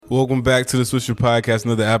Welcome back to the Swisher Podcast,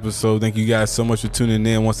 another episode. Thank you guys so much for tuning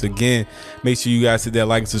in once again. Make sure you guys hit that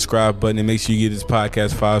like and subscribe button and make sure you give this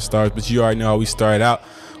podcast 5 stars. But you already know how we start out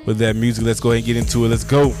with that music. Let's go ahead and get into it. Let's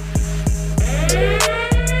go.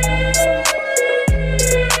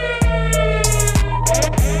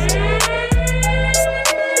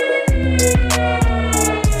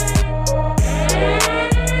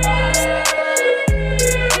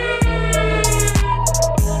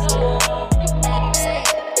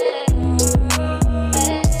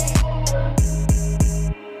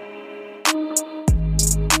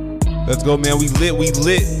 Let's go, man. We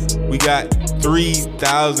lit. We got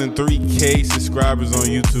 3,003K subscribers on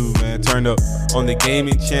YouTube, man. Turned up on the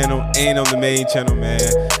gaming channel and on the main channel, man.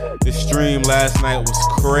 The stream last night was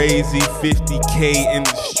crazy. 50K in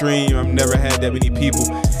the stream. I've never had that many people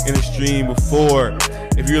in the stream before.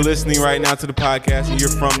 If you're listening right now to the podcast and you're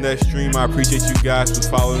from that stream, I appreciate you guys for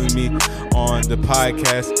following me on the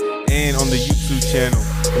podcast and on the YouTube channel.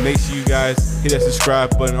 And make sure you guys hit that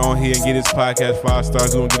subscribe button on here and get this podcast 5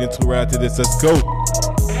 stars. We're going to get into it right after this. Let's go.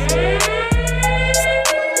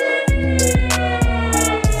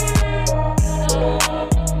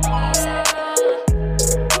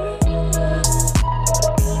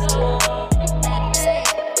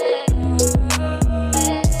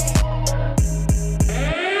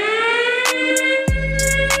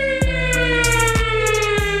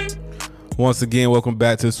 Once again, welcome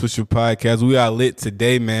back to the Swisher Podcast. We are lit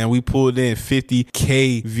today, man. We pulled in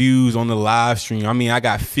 50K views on the live stream. I mean, I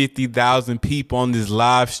got 50,000 people on this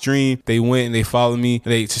live stream. They went and they followed me.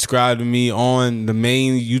 They subscribed to me on the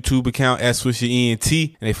main YouTube account at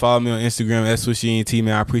SwisherENT. And they followed me on Instagram at SwisherENT,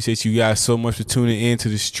 man. I appreciate you guys so much for tuning in to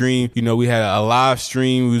the stream. You know, we had a live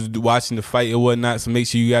stream. We was watching the fight and whatnot. So make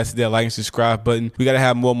sure you guys hit that like and subscribe button. We got to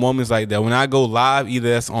have more moments like that. When I go live, either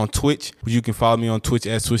that's on Twitch, which you can follow me on Twitch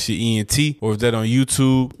at SwisherENT, or if that on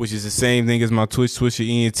YouTube, which is the same thing as my Twitch,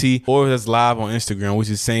 SwisherENT, or if that's live on Instagram, which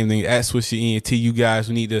is the same thing at SwisherENT. You guys,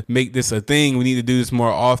 we need to make this a thing. We need to do this more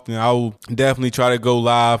often. I will definitely try to go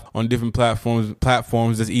live on different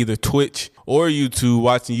platforms that's either Twitch or YouTube,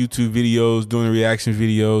 watching YouTube videos, doing reaction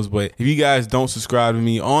videos. But if you guys don't subscribe to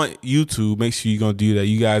me on YouTube, make sure you're going to do that.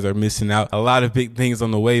 You guys are missing out. A lot of big things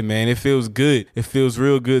on the way, man. It feels good. It feels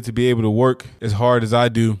real good to be able to work as hard as I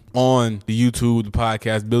do on the YouTube, the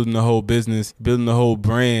podcast, building the whole business, building the whole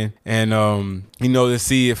brand. And, to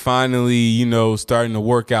see it finally, starting to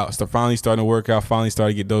work out. Finally starting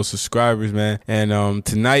to get those subscribers, man. And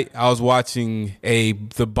tonight I was watching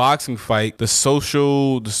the boxing fight, the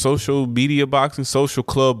social media boxing, social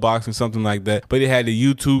club boxing, something like that. But it had the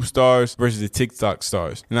YouTube stars versus the TikTok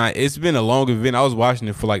stars. Now, it's been a long event. I was watching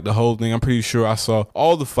it for like the whole thing. I'm pretty sure I saw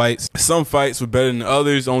all the fights. Some fights were better than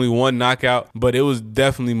others, only one knockout, but it was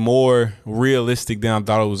definitely more realistic than I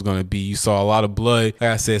thought it was going to be. You saw a lot of blood. Like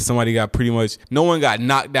I said, no one got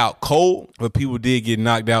knocked out cold, but people did get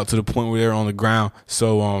knocked out to the point where they're on the ground.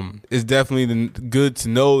 So it's definitely good to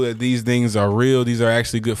know that these things are real. These are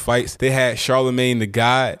actually good fights. They had Charlemagne the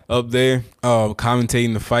God up there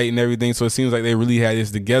commentating the fight and everything. So it seems like they really had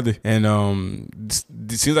this together. And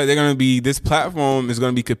it seems like this platform is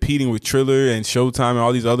going to be competing with Triller and Showtime and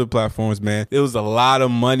all these other platforms, man. There was a lot of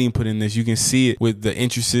money put in this. You can see it with the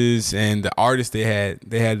entrances and the artists they had.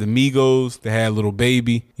 They had the Migos, they had Little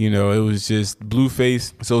Baby, it was just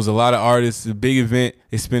Blueface. So it was a lot of artists. It's a big event.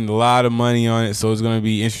 They spend a lot of money on it. So it's going to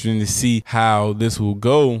be interesting to see how this will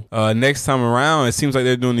go. Next time around, it seems like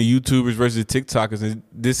they're doing the YouTubers versus the TikTokers. And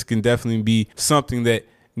this can definitely be something that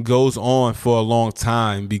goes on for a long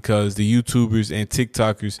time, because the YouTubers and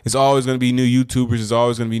TikTokers, it's always going to be new YouTubers, it's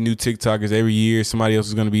always going to be new TikTokers. Every year somebody else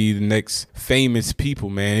is going to be the next famous people,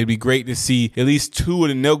 man. It'd be great to see at least 2 of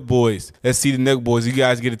the Nelk Boys. Let's see the Nelk Boys. You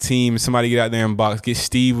guys get a team and somebody get out there and box. Get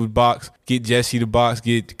Steve with box, get Jesse to box,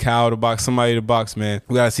 get Kyle to box, somebody to box, man.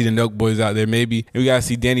 We gotta see the Nelk Boys out there, maybe. And we gotta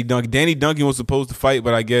see Danny Duncan. Danny Duncan was supposed to fight,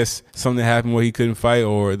 but I guess something happened where he couldn't fight,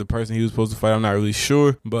 or the person he was supposed to fight, I'm not really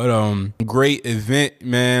sure. But great event,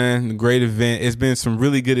 man. Great event. It's been some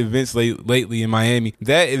really good events lately in Miami.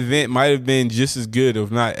 That event might have been just as good,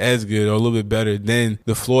 if not as good, or a little bit better than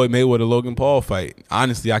the Floyd Mayweather-Logan Paul fight.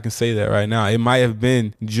 Honestly, I can say that right now. It might have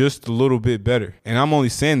been just a little bit better. And I'm only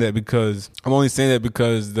saying that because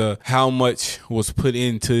how much was put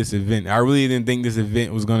into this event. I really didn't think this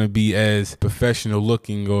event was going to be as professional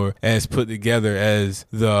looking or as put together as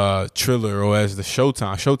the Triller or as the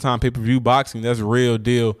Showtime pay-per-view boxing. That's real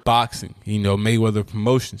deal boxing. Mayweather promotes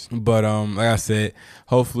promotions. But like I said,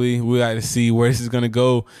 hopefully we got to see where this is gonna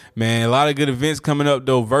go, man. A lot of good events coming up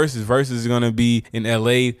though. Versus is gonna be in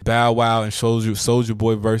LA. Bow Wow and Soulja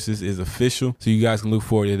Boy versus is official, so you guys can look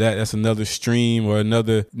forward to that. That's another stream, or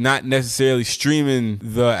another, not necessarily streaming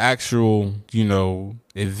the actual,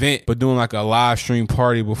 event, but doing like a live stream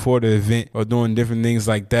party before the event, or doing different things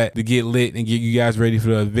like that to get lit and get you guys ready for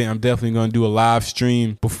the event. I'm definitely going to do a live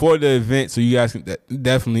stream before the event, so you guys can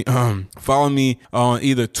definitely follow me on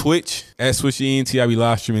either Twitch at SwisherENT. I'll be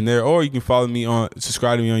live streaming there, or you can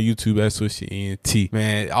subscribe to me on YouTube at SwisherENT.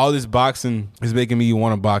 Man, all this boxing is making me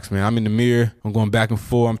want to box, man. I'm in the mirror, I'm going back and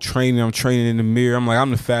forth, I'm training in the mirror. I'm like,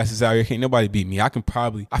 I'm the fastest out here, can't nobody beat me. I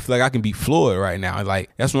feel like I can beat Floyd right now. Like,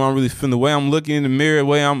 that's what I'm really feeling. The way I'm looking in the mirror, the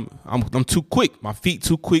way I'm too quick. My feet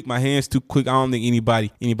too quick, my hands too quick. I don't think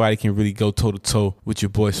anybody can really go toe to toe with your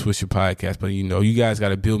boy Swisher Podcast. But you guys got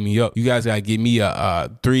to build me up. You guys got to get me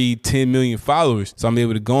 10 million followers, so I'm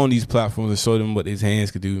able to go on these platforms and show them what his hands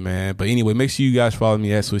could do, man. But anyway, make sure you guys follow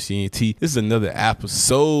me at SwisherENT. This is another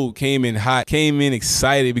episode. Came in hot, came in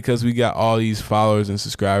excited because we got all these followers and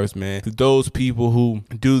subscribers, man. To those people who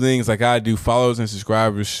do things like I do, followers and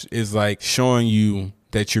subscribers is like showing you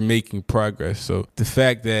that you're making progress. So the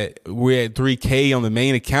fact that we're at 3K on the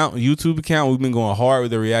main account, YouTube account, we've been going hard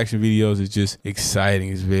with the reaction videos. It's just exciting.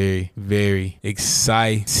 It's very, very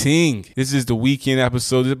exciting. This is the weekend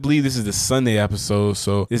episode. I believe this is the Sunday episode,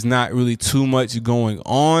 so there's not really too much going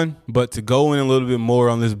on, but to go in a little bit more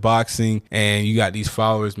on this boxing, and you got these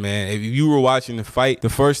followers, man. If you were watching the fight, the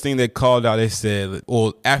first thing they called out, they said,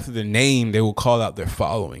 well, after the name, they will call out their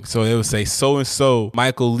following. So they would say so-and-so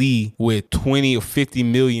Michael Lee with 20 or 50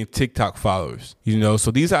 million TikTok followers, so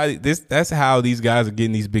that's how these guys are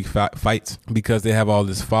getting these big fights, because they have all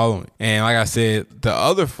this following. And like I said, the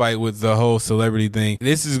other fight with the whole celebrity thing,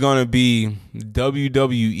 this is going to be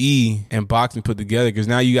WWE and boxing put together, because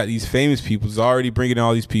now you got these famous people who's already bringing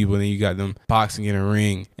all these people, and then you got them boxing in a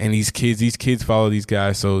ring, and these kids follow these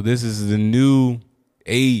guys. So this is the new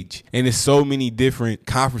age, and there's so many different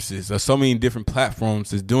conferences or so many different platforms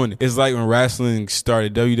that's doing it. It's like when wrestling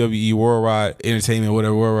started, WWE, Worldwide Entertainment,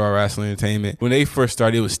 whatever, Worldwide Wrestling Entertainment, when they first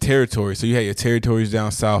started, it was territories. So you had your territories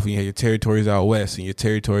down south, and you had your territories out west, and your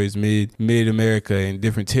territories mid America, and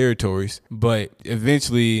different territories. But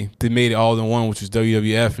eventually they made it all in one, which was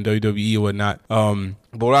WWF and WWE and whatnot.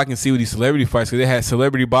 But what I can see with these celebrity fights, because they had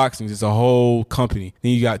Celebrity Boxing, it's a whole company.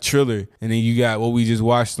 Then you got Triller, and then you got what we just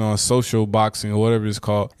watched on Social Boxing or whatever it's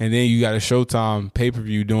called. And then you got a Showtime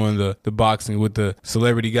pay-per-view doing the boxing with the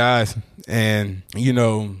celebrity guys and,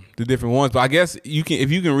 the different ones. But I guess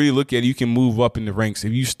if you can really look at it, you can move up in the ranks.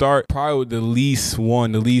 If you start probably with the least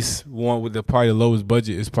one with probably the lowest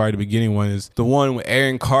budget is probably the beginning one, is the one with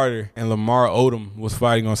Aaron Carter and Lamar Odom was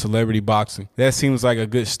fighting on Celebrity Boxing. That seems like a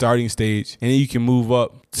good starting stage. And then you can move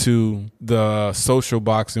up to the Social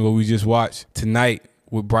Boxing, what we just watched tonight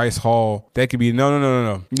with Bryce Hall. That could be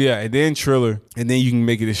no. Yeah, and then Triller, and then you can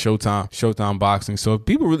make it a Showtime Boxing. So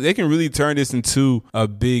people, they can really turn this into a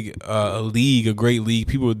big league, a great league.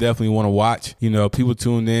 People would definitely want to watch. People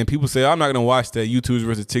tune in. People say, I'm not going to watch that YouTubers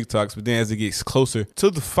versus TikToks, but then as it gets closer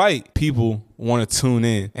to the fight, people want to tune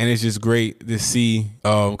in, and it's just great to see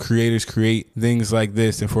creators create things like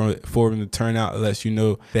this, and for them to turn out, it lets you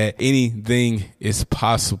know that anything is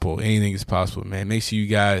possible. Anything is possible, man. Make sure you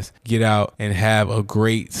guys get out and have a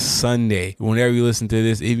great Sunday. Whenever you listen to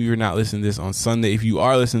this, if you're not listening to this on Sunday, if you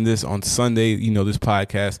are listening to this on Sunday, this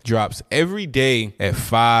podcast drops every day at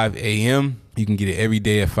 5 a.m. You can get it every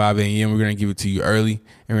day at 5 a.m. We're going to give it to you early,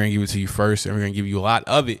 and we're going to give it to you first, and we're going to give you a lot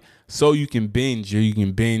of it, so you can binge, or you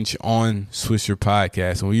can binge on Swisher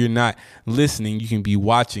Podcast. And when you're not listening, you can be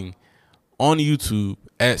watching on YouTube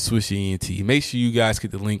at SwisherENT. Make sure you guys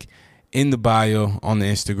get the link in the bio on the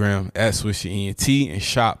Instagram at SwisherENT and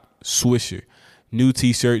shop Swisher. New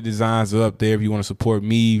t-shirt designs are up there. If you want to support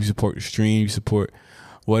me, you support the stream, you support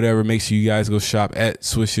whatever, make sure you guys go shop at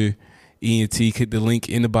SwisherENT. Click the link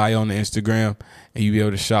in the bio on the Instagram, and you'll be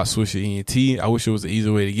able to shop Swisher ENT. I wish it was an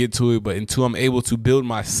easier way to get to it, but until I'm able to build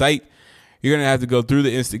my site, you're going to have to go through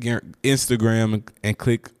the Instagram and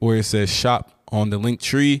click where it says shop on the link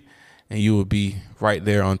tree, and you will be right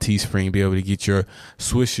there on Teespring, be able to get your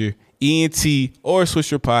Swisher ENT or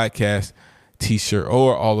Swisher Podcast t-shirt,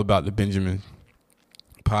 or All About the Benjamin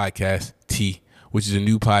Podcast tee, which is a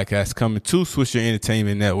new podcast coming to Swisher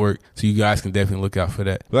Entertainment Network. So you guys can definitely look out for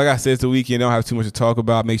that. But like I said, it's the weekend. I don't have too much to talk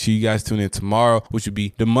about. Make sure you guys tune in tomorrow, which will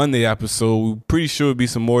be the Monday episode. We're pretty sure it'll be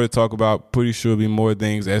some more to talk about. Pretty sure it'll be more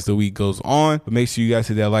things as the week goes on. But make sure you guys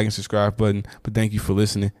hit that like and subscribe button. But thank you for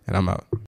listening, and I'm out.